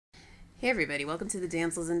Hey everybody, welcome to the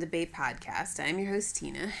Damsels in Debate podcast. I'm your host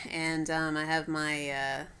Tina, and I have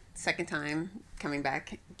my second time coming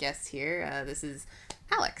back guest here. This is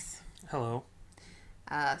Alex. Hello.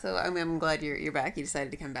 So I'm glad you're back. You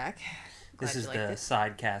decided to come back. Glad This is the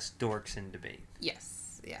sidecast Dorks in Debate.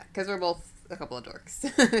 Yes, yeah, because we're both a couple of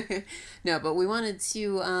dorks. No, but we wanted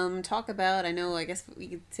to talk about, I guess we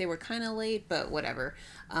could say we're kind of late, but whatever.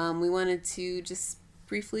 We wanted to just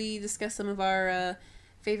briefly discuss some of our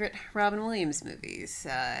favorite Robin Williams movies.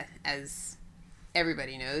 As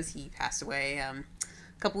everybody knows, he passed away a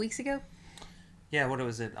couple weeks ago. Yeah, what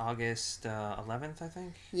was it? August 11th, I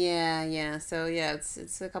think? Yeah. So, yeah,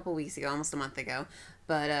 it's a couple weeks ago, almost a month ago.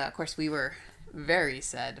 But, of course, we were very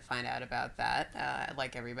sad to find out about that,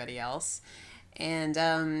 like everybody else.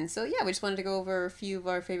 And so, yeah, we just wanted to go over a few of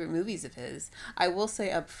our favorite movies of his. I will say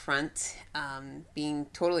up front, being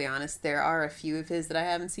totally honest, there are a few of his that I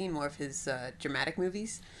haven't seen, more of his dramatic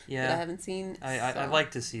movies that I haven't seen. I'd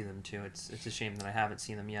like to see them, too. It's a shame that I haven't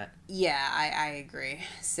seen them yet. Yeah, I agree.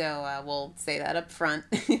 So we'll say that up front.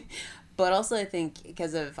 But also, I think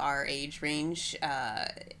because of our age range,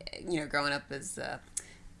 growing up as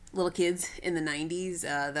little kids in the 90s,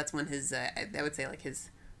 that's when his, I would say, like,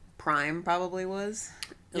 his prime probably was,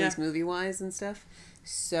 at least movie-wise and stuff.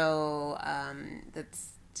 So that's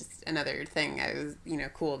just another thing I was,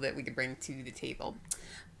 cool that we could bring to the table.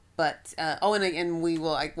 But, we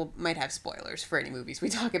might have spoilers for any movies we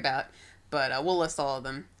talk about, but we'll list all of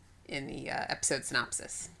them in the episode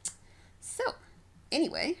synopsis. So,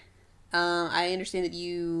 anyway, I understand that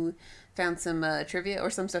you found some trivia,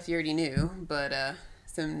 or some stuff you already knew, but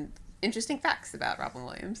some interesting facts about Robin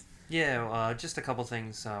Williams. Yeah, just a couple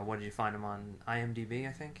things. What did you find him on IMDb,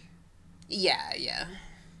 I think? Yeah.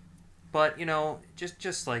 But,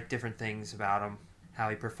 just like different things about him. How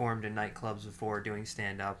he performed in nightclubs before doing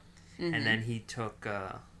stand-up. Mm-hmm. And then he took,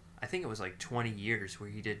 I think it was like 20 years where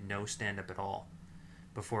he did no stand-up at all.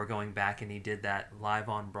 Before going back, and he did that live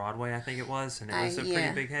on Broadway, I think it was. And it was a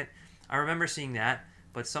pretty big hit. I remember seeing that.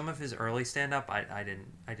 But some of his early stand-up, I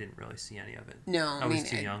didn't really see any of it. No, I was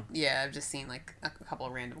too young. Yeah, I've just seen like a couple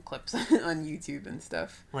of random clips on YouTube and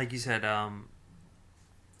stuff. Like you said,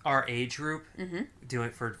 our age group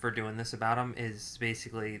doing this about him is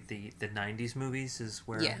basically the 90s movies is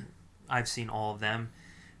where I've seen all of them.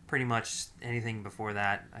 Pretty much anything before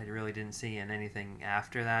that, I really didn't see, and anything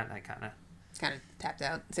after that, I kind of tapped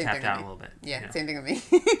out. Tapped out a little bit. Yeah, same thing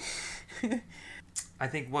with me. I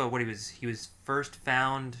think what he was first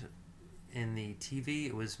found in the TV.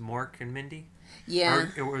 It was Mork and Mindy. Yeah,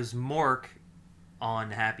 or it was Mork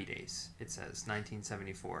on Happy Days. It says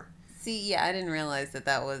 1974. See, yeah, I didn't realize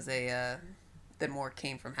that was that Mork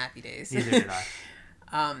came from Happy Days. Neither did I.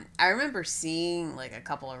 I remember seeing like a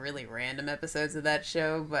couple of really random episodes of that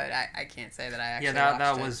show, but I can't say that I actually watched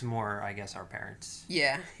that it. was more, I guess, our parents.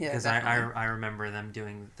 Yeah. Because I remember them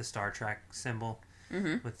doing the Star Trek symbol.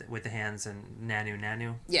 Mm-hmm. With the hands and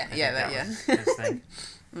nanu. Yeah. Was his thing.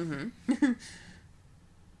 Mm-hmm.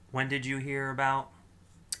 When did you hear about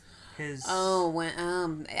his? Oh, when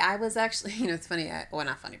I was actually, it's funny.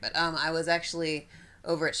 Not funny, but I was actually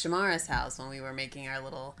over at Shamara's house when we were making our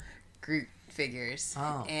little Groot figures.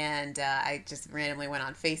 Oh. And I just randomly went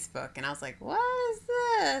on Facebook and I was like, "What is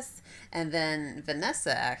this?" And then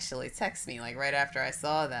Vanessa actually texted me like right after I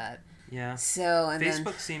saw that. Yeah. So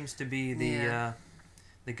Facebook seems to be the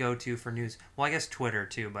go-to for news. Well, I guess Twitter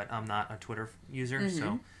too, but I'm not a Twitter user,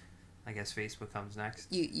 so I guess Facebook comes next.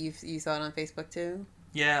 You saw it on Facebook too?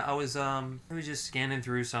 Yeah, I was just scanning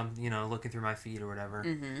through some, looking through my feed or whatever,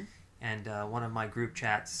 and one of my group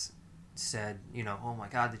chats said, "Oh my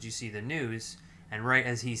God, did you see the news?" And right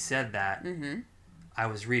as he said that, I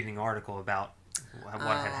was reading an article about what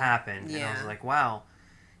had happened, and I was like, "Wow!"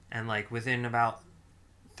 And like within about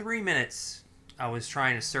 3 minutes, I was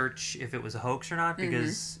trying to search if it was a hoax or not,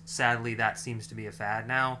 because sadly that seems to be a fad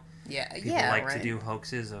now. Yeah, People like to do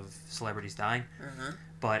hoaxes of celebrities dying.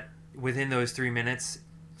 But within those 3 minutes,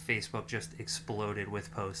 Facebook just exploded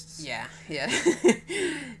with posts. Yeah.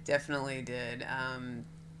 Definitely did.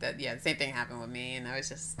 The same thing happened with me, and I was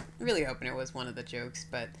just really hoping it was one of the jokes,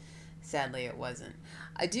 but sadly it wasn't.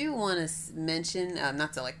 I do want to mention,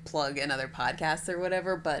 not to like plug another podcast or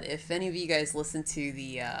whatever, but if any of you guys listen to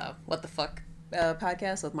the What the Fuck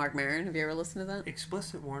podcast with Mark Maron, have you ever listened to that?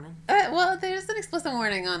 Explicit warning. Well, there's an explicit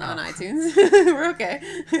warning on iTunes. We're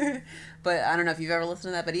okay. But I don't know if you've ever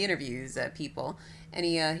listened to that, but he interviews people, and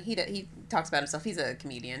he talks about himself. He's a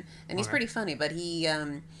comedian, and he's pretty funny, but he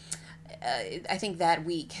I think that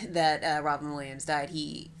week that Robin Williams died,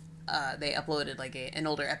 they uploaded like an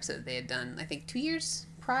older episode they had done, I think 2 years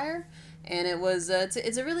prior, and it was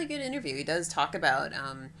it's a really good interview. He does talk about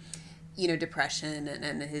depression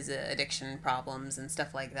and his addiction problems and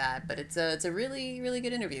stuff like that. But it's a really, really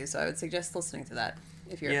good interview, so I would suggest listening to that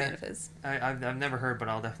if you're a fan of his. I've never heard, but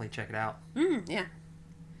I'll definitely check it out. Yeah.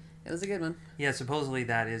 It was a good one. Yeah, supposedly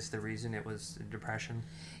that is the reason. It was depression.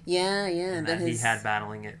 Yeah. And that he had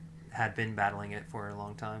been battling it for a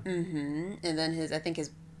long time. Mm-hmm. And then I think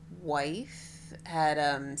his wife had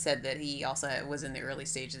said that he also was in the early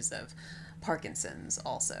stages of Parkinson's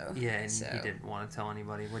also. Yeah, and he didn't want to tell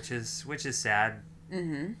anybody, which is sad.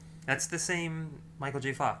 Mm-hmm. That's the same Michael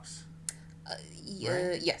J. Fox.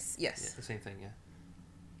 Right? Yes. Yeah, the same thing, yeah.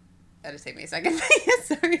 That'll take me a second.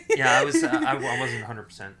 Sorry. Yeah, I wasn't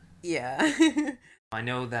 100%. Yeah. I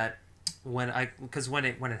know that when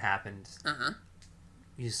it happened,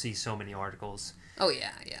 you see so many articles. Oh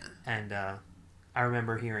yeah. And I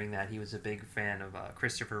remember hearing that he was a big fan of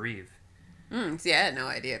Christopher Reeve. See, I had no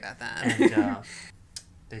idea about that. And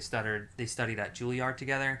they studied at Juilliard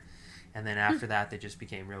together, and then after that they just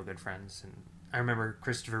became real good friends. And I remember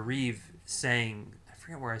Christopher Reeve saying, I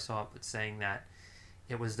forget where I saw it, but saying that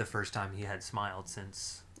it was the first time he had smiled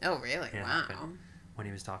since. Oh really? Wow. When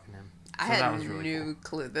he was talking to him. I So had really no cool.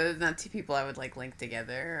 clue. They're not two people I would link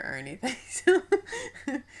together or anything. So.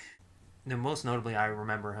 No, most notably, I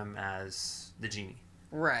remember him as the genie.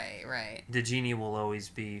 Right. The genie will always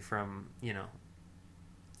be from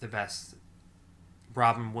the best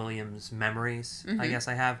Robin Williams memories. I guess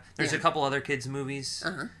I have. There's a couple other kids movies,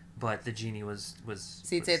 but the genie was.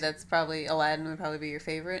 So you'd say that's probably Aladdin would probably be your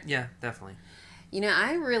favorite? Yeah, definitely.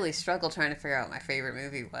 I really struggle trying to figure out what my favorite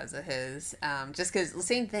movie was of his. Just because the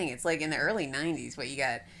same thing. It's like in the early '90s. What you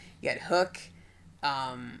got Hook,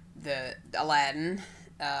 the Aladdin.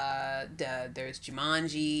 There's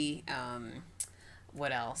Jumanji.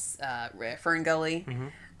 What else? Fern Gully.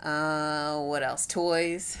 What else?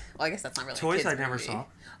 Toys. Well, I guess that's not really Toys. A kid's I never movie. saw.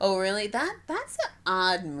 Oh, really? That's an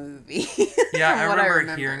odd movie. Yeah, I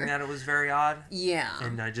remember hearing that it was very odd. Yeah.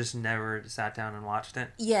 And I just never sat down and watched it.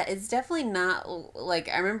 Yeah, it's definitely not like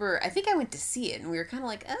I think I went to see it and we were kind of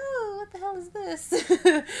like, oh, what the hell is this?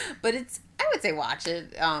 But I would say watch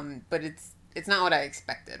it. But it's not what I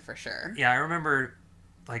expected for sure. Yeah, I remember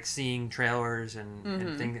seeing trailers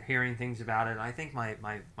and hearing things about it. I think my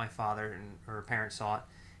father or parents saw it,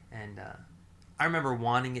 and I remember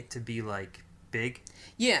wanting it to be big.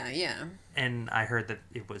 Yeah. And I heard that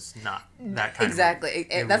it was not that kind exactly.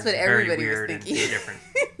 of... That's what everybody was thinking. thinking. Different.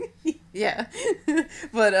 Yeah.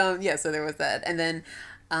 But yeah, so there was that. And then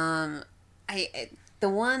the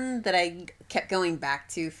one that I kept going back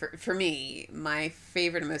to for me, my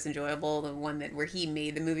favorite and most enjoyable, the one where he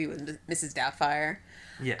made the movie was Mrs. Doubtfire.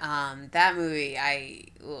 Yeah. That movie, I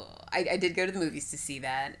did go to the movies to see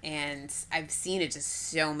that, and I've seen it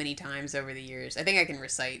just so many times over the years. I think I can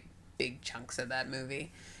recite big chunks of that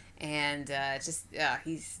movie, and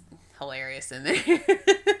he's hilarious in there.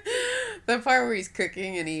 The part where he's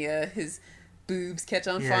cooking and his boobs catch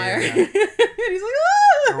on fire. Yeah. And he's like,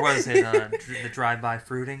 ah! Or was it the drive-by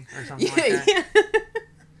fruiting or something like that? Yeah.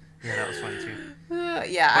 Yeah, that was funny too.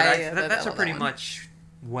 Yeah, that's a pretty much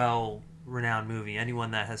well-renowned movie.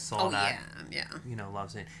 Anyone that has saw that,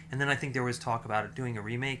 loves it. And then I think there was talk about it doing a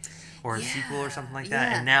remake or a sequel or something like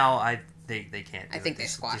that. Yeah. And now they can't. I think they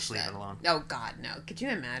squashed just leave that. it alone. Oh God, no! Could you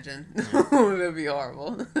imagine? That'd be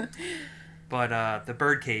horrible. But the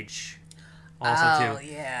Birdcage, also too.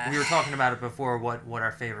 Yeah. We were talking about it before. What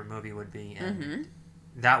our favorite movie would be, and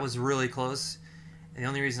that was really close. And the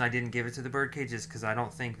only reason I didn't give it to the Birdcage is because I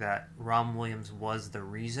don't think that Robin Williams was the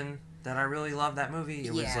reason that I really loved that movie.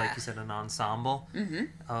 It was, like you said, an ensemble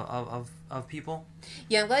of people.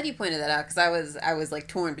 Yeah, I'm glad you pointed that out because I was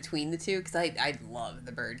torn between the two because I love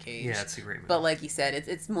the Birdcage. Yeah, it's a great movie. But like you said,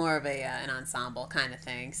 it's more of an ensemble kind of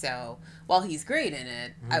thing. So while he's great in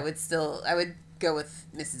it, I would go with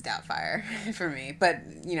Mrs. Doubtfire for me. But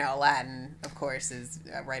Aladdin, of course, is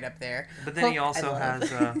right up there. But then Hook, he also has.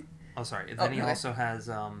 He okay. also has.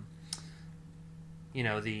 The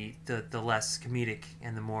less comedic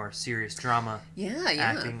and the more serious drama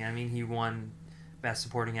acting. I mean, he won Best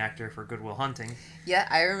Supporting Actor for Good Will Hunting. Yeah,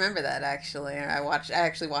 I remember that actually. I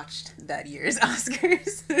actually watched that year's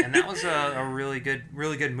Oscars. And that was a really good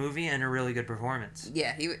movie and a really good performance.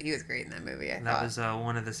 Yeah, he was great in that movie. That was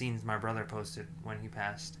one of the scenes my brother posted when he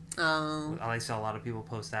passed. Oh. I saw a lot of people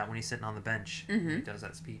post that when he's sitting on the bench when he does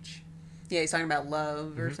that speech. Yeah, he's talking about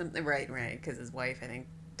love or something. Right, because his wife, I think,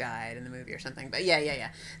 died in the movie or something. But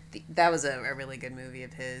yeah. That was a really good movie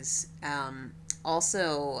of his.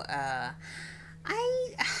 Also, I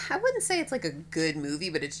wouldn't say it's like a good movie,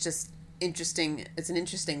 but it's just interesting. It's an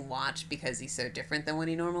interesting watch because he's so different than what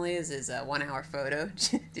he normally is a 1 hour photo.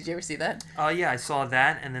 Did you ever see that? Oh, yeah, I saw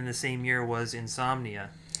that, and then the same year was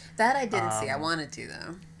Insomnia. That I didn't see. I wanted to,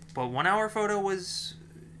 though. But 1 Hour Photo was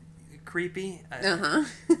creepy. Uh-huh.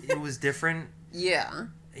 It was different. Yeah.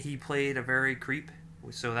 He played a very creep,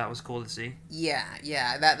 so that was cool to see. Yeah.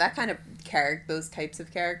 That kind of those types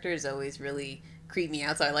of characters always really creep me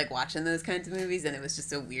out. So I like watching those kinds of movies, and it was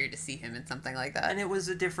just so weird to see him in something like that. And it was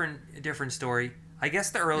a different story. I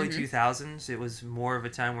guess the early 2000s, it was more of a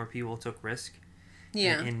time where people took risk.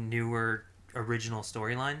 Yeah. In newer original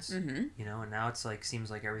storylines. Mm-hmm. You know, and now it's like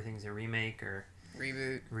seems like everything's a remake or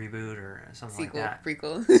reboot or something Sequel, like that.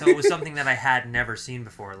 Prequel. So it was something that I had never seen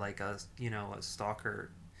before, like a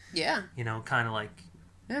stalker. Yeah. Kind of like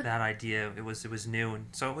that idea. It was new, and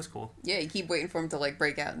so it was cool. Yeah, you keep waiting for him to like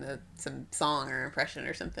break out into some song or impression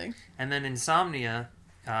or something. And then Insomnia,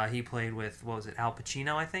 he played with, what was it, Al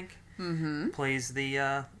Pacino, I think. Mm-hmm. Plays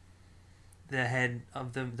the head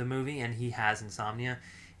of the movie, and he has insomnia,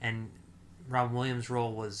 and Robin Williams'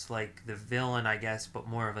 role was like the villain, I guess, but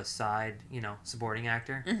more of a side, supporting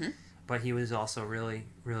actor. Mm-hmm. But he was also really,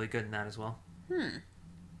 really good in that as well.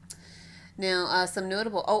 Now, some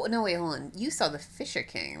notable... Oh, no, wait, hold on. You saw The Fisher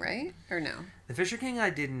King, right? Or no? The Fisher King I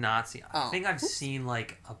did not see. Oh. I think I've seen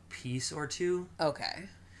like a piece or two. Okay.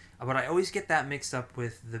 But I always get that mixed up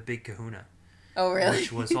with The Big Kahuna. Oh, really?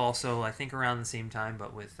 Which was also, I think, around the same time,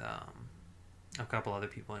 but with a couple other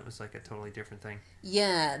people. It was like a totally different thing.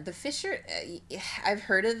 Yeah, The Fisher... I've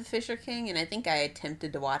heard of The Fisher King, and I think I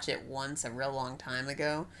attempted to watch it once a real long time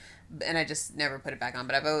ago, and I just never put it back on.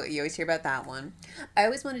 But you always hear about that one. I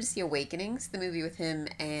always wanted to see Awakenings, the movie with him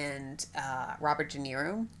and Robert De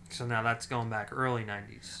Niro. So now that's going back early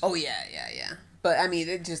 90s. Oh, yeah. But, I mean,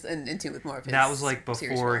 it just into with more of his... That was like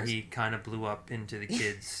before he kind of blew up into the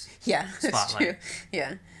kids' yeah, that's spotlight. true.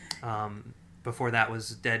 Yeah. Before that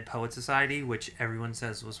was Dead Poet Society, which everyone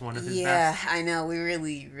says was one of his best. Yeah, I know. We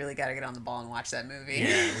really, really got to get on the ball and watch that movie.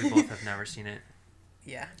 Yeah, we both have never seen it.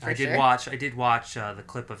 Yeah, I did watch the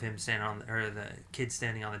clip of him standing on, or the kids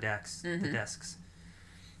standing on the desks. Mm-hmm. The desks.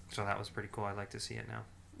 So that was pretty cool. I'd like to see it now.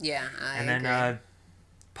 Yeah, I agree. Then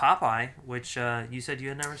Popeye, which you said you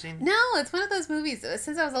had never seen. No, it's one of those movies.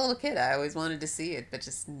 Since I was a little kid, I always wanted to see it, but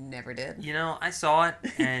just never did. I saw it,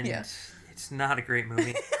 and Yeah. It's not a great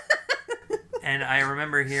movie. And I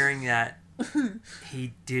remember hearing that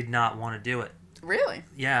he did not want to do it. Really?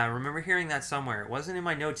 Yeah, I remember hearing that somewhere. It wasn't in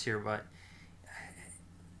my notes here, but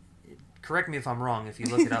correct me if I'm wrong if you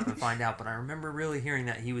look it up and find out. But I remember really hearing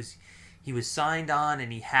that he was signed on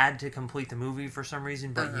and he had to complete the movie for some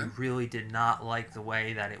reason, but he really did not like the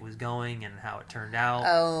way that it was going and how it turned out.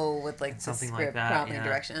 Oh, with like something the like script, that, probably yeah.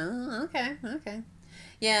 direction. Oh, okay.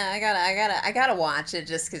 Yeah, I gotta watch it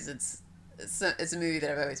just because it's a movie that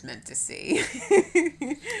I've always meant to see.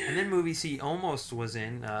 And then movies he almost was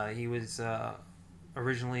in. He was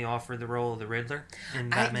originally offered the role of the Riddler in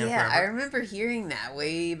Batman Forever. I remember hearing that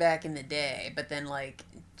way back in the day, but then like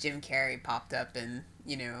Jim Carrey popped up and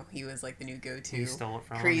he was like the new go-to He stole it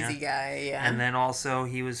from crazy him, guy. Yeah. And then also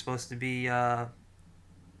he was supposed to be the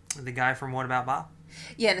guy from What About Bob?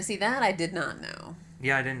 Yeah, to see that I did not know.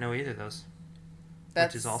 Yeah, I didn't know either of those.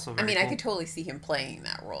 Which is also very I cool. could totally see him playing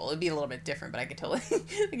that role. It'd be a little bit different, but I could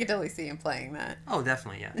totally see him playing that. Oh,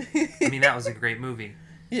 definitely, yeah. I mean, that was a great movie.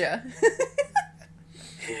 Yeah.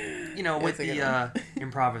 With the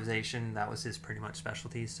improvisation, that was his pretty much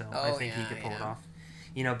specialty, so I think he could pull it off.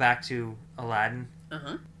 Back to Aladdin.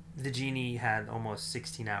 Uh-huh. The genie had almost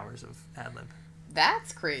 16 hours of ad-lib.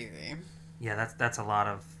 That's crazy. Yeah, that's a lot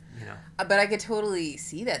of, But I could totally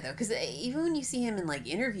see that, though, because even when you see him in, like,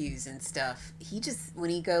 interviews and stuff, when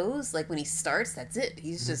he goes, like, when he starts, that's it.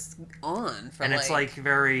 He's just on for, and it's, like,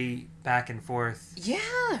 very back and forth. Yeah.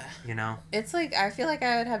 It's, like, I feel like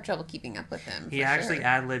I would have trouble keeping up with him. He actually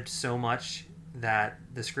ad-libbed so much that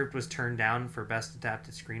the script was turned down for Best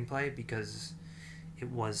Adapted Screenplay because it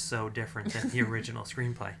was so different than the original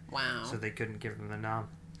screenplay. Wow. So they couldn't give him the nom.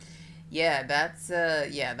 Yeah,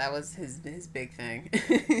 that was his big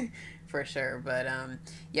thing, for sure. But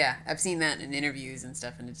yeah, I've seen that in interviews and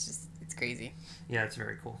stuff, and it's crazy. Yeah, it's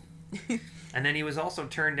very cool. And then he was also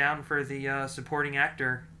turned down for the supporting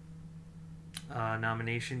actor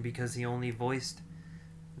nomination because he only voiced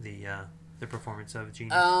the performance of Genie.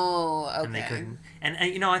 Oh, okay. And they couldn't.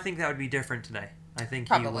 And I think that would be different today. I think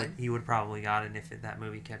he would probably got it if that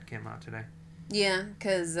movie came out today. Yeah,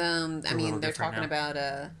 because they're talking now. about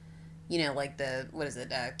like what is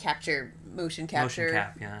it? Motion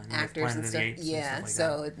capture yeah, actors and stuff. Yeah, and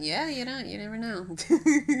stuff so like that. yeah, you never know.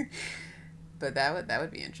 But that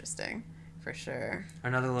would be interesting for sure.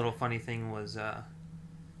 Another little funny thing was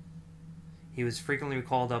he was frequently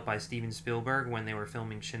called up by Steven Spielberg when they were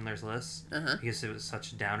filming Schindler's List because it was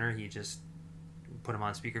such a downer. He just put him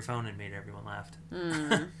on speakerphone and made everyone laugh.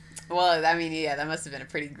 Well, I mean, yeah, that must have been a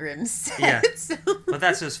pretty grim set. Yeah. So. But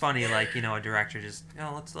that's just funny, like, you know, a director just,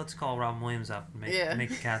 let's call Robin Williams up and make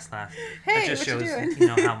the cast laugh. Hey, that just what shows, you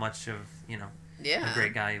doing? how much of, a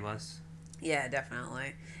great guy he was. Yeah,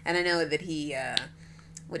 definitely. And I know that he,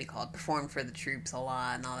 what do you call it, performed for the troops a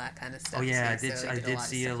lot and all that kind of stuff. Oh, yeah, too, I did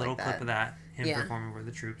see a little clip of that, him Yeah. performing for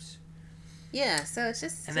the troops. Yeah, so it's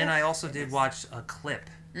just... And then I also did watch a clip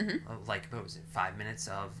Mm-hmm. of, like, what was it, 5 minutes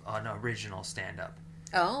of an original stand-up.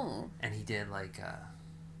 Oh. And he did, like,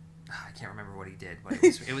 I can't remember what he did, but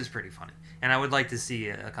it was pretty funny. And I would like to see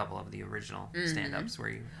a couple of the original stand-ups where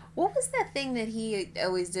you... What was that thing that he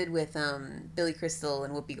always did with Billy Crystal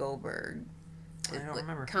and Whoopi Goldberg? I don't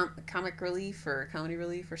remember. Comic Relief or Comedy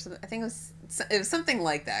Relief or something. I think it was something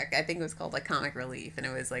like that. I think it was called like Comic Relief, and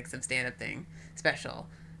it was like some stand-up thing special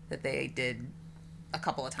that they did a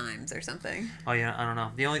couple of times or something. Oh yeah, I don't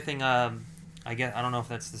know. The only thing I don't know if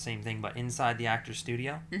that's the same thing, but Inside the Actor's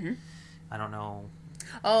Studio. Mm-hmm. I don't know.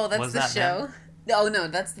 Oh, that's Was the that show. them? Oh no,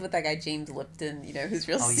 that's with that guy James Lipton. Who's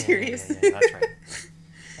real Oh yeah, serious. yeah, that's right.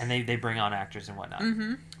 And they bring on actors and whatnot.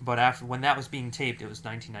 Mm-hmm. But when that was being taped, it was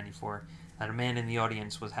 1994. And a man in the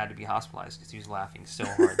audience had to be hospitalized because he was laughing so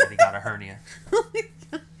hard that he got a hernia. Oh my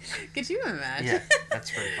God. Could you imagine? Yeah, that's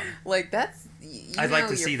pretty funny. Like that's. I'd like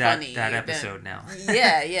to see that episode now.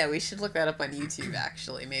 Yeah, we should look that up on YouTube.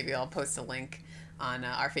 Actually, maybe I'll post a link on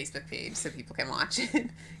our Facebook page so people can watch it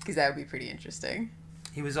because that would be pretty interesting.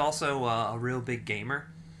 He was also a real big gamer,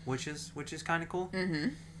 which is kind of cool.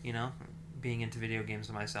 Mm-hmm. Being into video games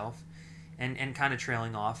myself, and kind of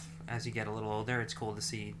trailing off as you get a little older. It's cool to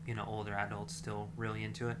see older adults still really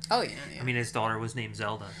into it. Oh yeah. I mean, his daughter was named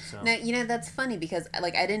Zelda. So now that's funny because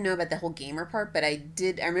like I didn't know about the whole gamer part, but I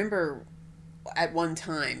remember at one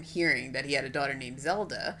time hearing that he had a daughter named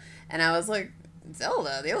Zelda, and I was like,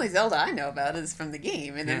 Zelda? The only Zelda I know about is from the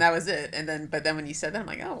game, and then that was it. But then when you said that, I'm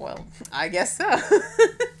like, oh well, I guess so.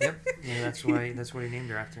 Yep. Yeah, that's what he named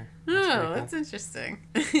her after. That's interesting.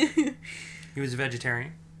 He was a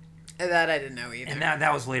vegetarian. That I didn't know either. And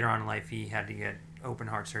that was later on in life. He had to get open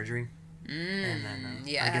heart surgery. And then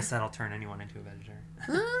I guess that'll turn anyone into a vegetarian.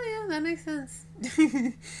 Oh yeah, that makes sense.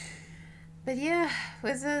 But yeah,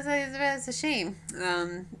 it's a shame.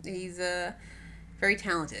 He's very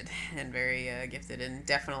talented and very gifted, and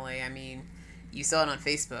definitely, I mean, you saw it on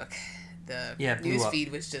Facebook. The news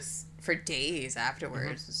feed was just for days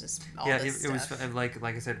afterwards. It was just all this stuff. It was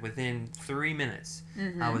like I said, within 3 minutes,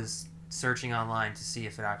 I was searching online to see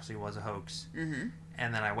if it actually was a hoax. Mm-hmm.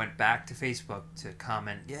 And then I went back to Facebook to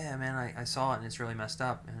comment, yeah, man, I saw it and it's really messed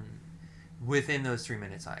up. And within those 3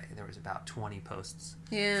 minutes, there was about 20 posts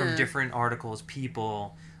from different articles,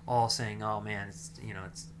 people all saying, oh man,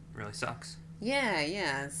 it really sucks. Yeah,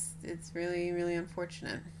 it's really, really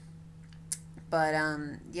unfortunate. But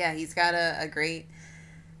he's got a great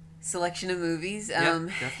selection of movies.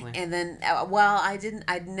 Definitely. And then,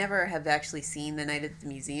 I'd never have actually seen the Night at the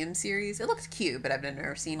Museum series. It looked cute, but I've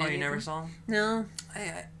never seen it. Oh, you never saw them? No.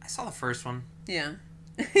 I saw the first one. Yeah.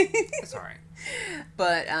 It's all right.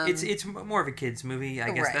 But it's more of a kids movie,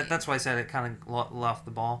 I guess. Right. That's why I said it kind of left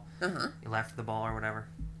the ball. Uh-huh. You left the ball or whatever.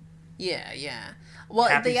 Yeah. Well,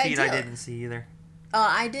 Happy Feet I didn't see either.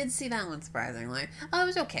 I did see that one, surprisingly. It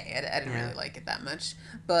was okay. I didn't really like it that much.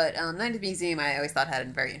 But Night at the Museum, I always thought had a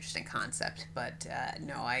very interesting concept. But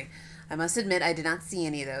no, I must admit I did not see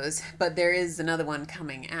any of those. But there is another one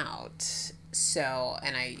coming out.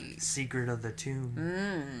 Secret of the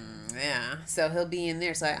Tomb. Yeah. So he'll be in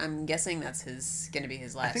there. So I'm guessing that's going to be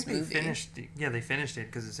his last movie. They finished it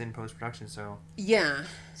because it's in post-production, so... Yeah.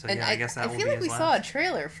 So yeah, I guess that will be his last. I feel like we saw a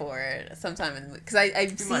trailer for it sometime because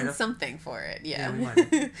I've seen something for it. Yeah. We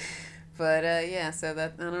might have. But so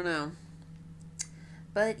that I don't know.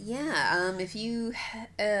 But yeah, if you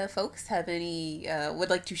folks have any would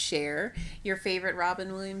like to share your favorite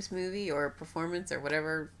Robin Williams movie or performance or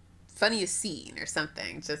whatever funniest scene or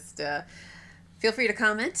something, just feel free to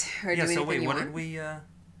comment or do anything you want. What did we?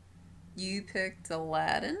 You picked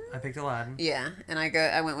Aladdin. I picked Aladdin. Yeah, and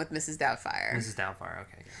I went with Mrs. Doubtfire. Mrs. Doubtfire,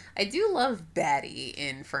 okay. I do love Batty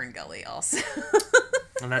in Fern Gully also.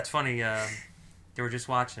 And that's funny. They were just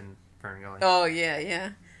watching Fern Gully. Oh yeah.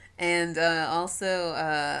 And also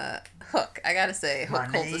Hook. I gotta say, Hook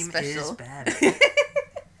holds a special. My name is Batty.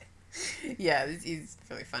 Yeah, he's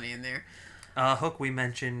really funny in there. Hook we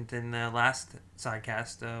mentioned in the last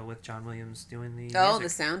sidecast with John Williams doing the music.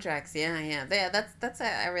 The soundtracks, yeah. That's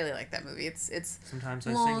I really like that movie. It's sometimes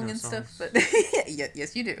I long sing those and songs. stuff, but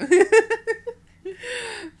yes you do.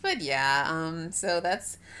 But yeah, so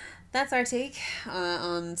that's our take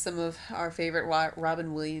on some of our favorite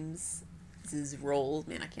Robin Williams Mrs. Rolls.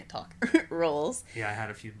 Man, I can't talk. Rolls. Yeah, I had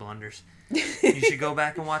a few blunders. You should go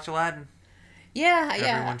back and watch Aladdin. Yeah,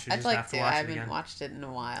 Everyone should I'd just like have to to. watch I it haven't again. watched it in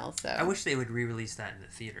a while, so. I wish they would re-release that in the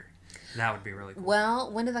theater. That would be really cool.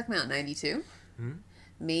 Well, when did that come out? 92? Hmm?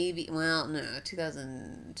 Maybe, well, no,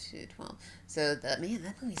 2012. So, that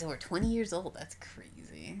movie's over 20 years old. That's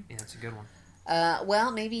crazy. Yeah, it's a good one.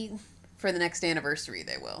 Well, maybe for the next anniversary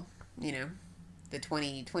they will. You know, the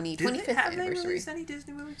 25th Have they anniversary. released any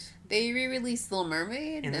Disney movies? They re-released Little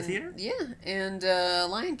Mermaid. In the theater? Yeah, and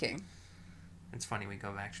Lion King. It's funny we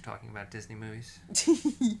go back to talking about Disney movies.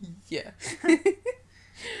 Yeah.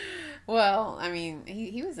 Well, I mean,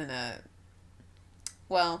 he was in a...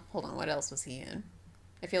 Well, hold on, what else was he in?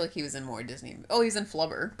 I feel like he was in more Disney... Oh, he was in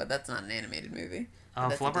Flubber, but that's not an animated movie.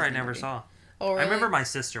 Flubber I never saw. Oh, really? I remember my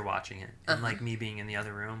sister watching it, and like me being in the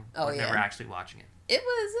other room, but never actually watching it. It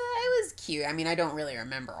was cute. I mean, I don't really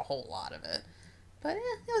remember a whole lot of it, but it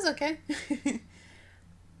was okay.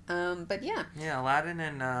 But yeah. Yeah, Aladdin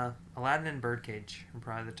and Birdcage are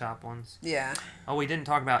probably the top ones. Yeah. Oh, we didn't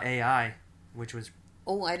talk about AI, which was...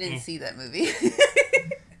 Oh, I didn't see that movie.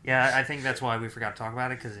 Yeah, I think that's why we forgot to talk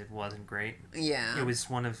about it, because it wasn't great. Yeah. It was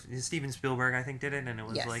one of... Steven Spielberg, I think, did it, and it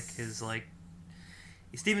was Yes.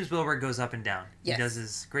 Steven Spielberg goes up and down. Yes. He does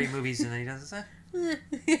his great movies, and then he does his...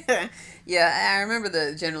 Yeah, I remember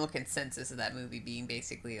the general consensus of that movie being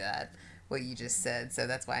basically that, what you just said, so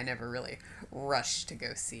that's why I never really rushed to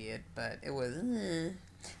go see it, but it was...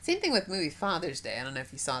 Same thing with movie Father's Day. I don't know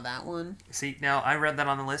if you saw that one. See, now, I read that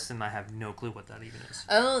on the list, and I have no clue what that even is.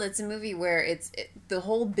 Oh, that's a movie where the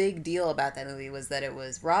whole big deal about that movie was that it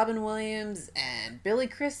was Robin Williams and Billy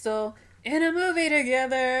Crystal in a movie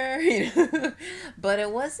together, you know. But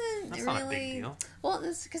it wasn't That's really... not a big deal. Well,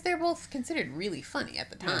 it's because they're both considered really funny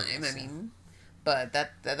at the time. Yeah, I mean, but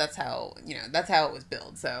that's how, you know, that's how it was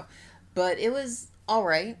billed. So, but it was all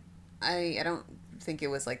right. I don't think it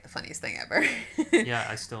was like the funniest thing ever. Yeah,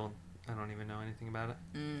 I don't even know anything about it.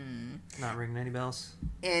 Not ringing any bells.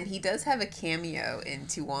 And he does have a cameo in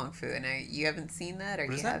To Wong Fu, and you haven't seen that, or What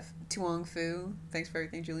do is you that? have To Wong Fu? Thanks for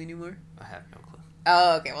everything, Julie Newmar. I have no clue.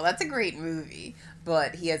 Oh, okay. Well, that's a great movie,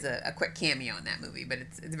 but he has a quick cameo in that movie, but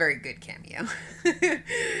it's a very good cameo.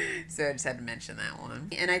 So I just had to mention that one.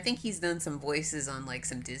 And I think he's done some voices on like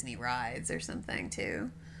some Disney rides or something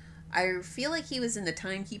too. I feel like he was in the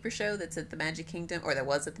Timekeeper show that's at the Magic Kingdom, or that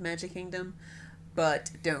was at the Magic Kingdom,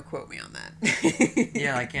 but don't quote me on that.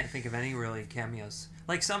 Yeah, I can't think of any really cameos.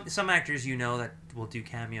 Like some actors that will do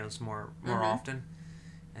cameos more often,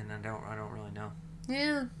 and I don't really know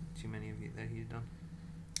Yeah. too many of you that he's done.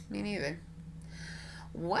 Me neither.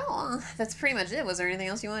 Well, that's pretty much it. Was there anything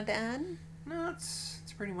else you wanted to add? No, it's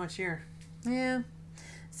pretty much here. Yeah.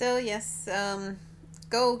 So yes,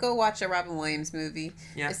 go watch a Robin Williams movie.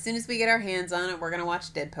 Yeah. As soon as we get our hands on it, we're gonna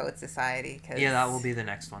watch Dead Poet Society. Yeah, that will be the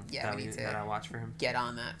next one. Yeah, we need to that I watch for him. get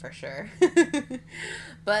on that for sure.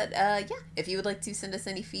 But yeah, if you would like to send us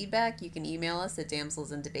any feedback, you can email us at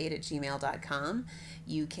damselsinDebate@gmail.com.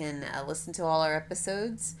 You can listen to all our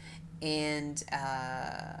episodes and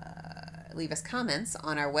leave us comments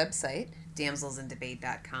on our website,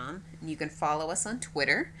 damselsinDebate.com. And you can follow us on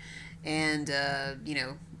Twitter and,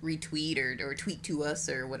 retweet or tweet to us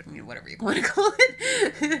or whatever you want to call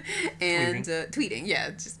it. And tweeting, yeah,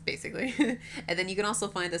 just basically. And then you can also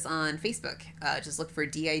find us on Facebook. Just look for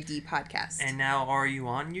DID Podcast. And now, are you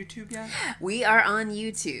on YouTube yet? We are on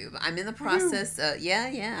YouTube. I'm in the process.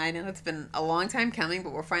 Yeah, I know it's been a long time coming,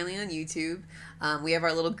 but we're finally on YouTube. We have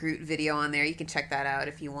our little Groot video on there. You can check that out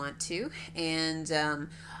if you want to. And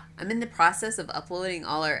I'm in the process of uploading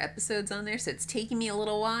all our episodes on there, so it's taking me a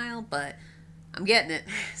little while, but I'm getting it.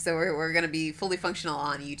 So we're going to be fully functional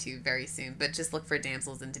on YouTube very soon. But just look for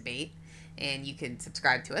Damsels in Debate, and you can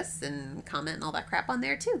subscribe to us and comment and all that crap on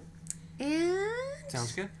there too. And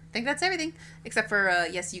Sounds good. I think that's everything. Except for,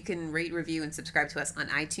 yes, you can rate, review, and subscribe to us on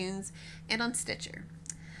iTunes and on Stitcher.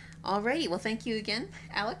 Alrighty, well, thank you again,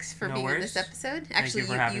 Alex, for being on this episode. Actually, you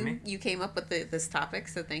for having me. You came up with this topic,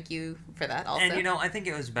 so thank you for that also. And, I think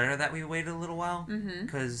it was better that we waited a little while,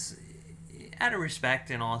 because out of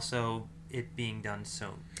respect and also it being done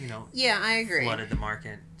so, yeah, I agree. flooded the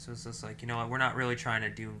market. So it's just like, we're not really trying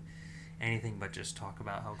to do anything but just talk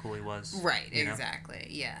about how cool he was. Right, exactly.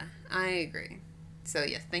 Yeah, I agree. So,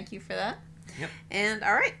 yes, thank you for that. Yep. And,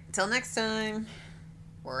 all right, until next time,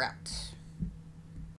 we're out.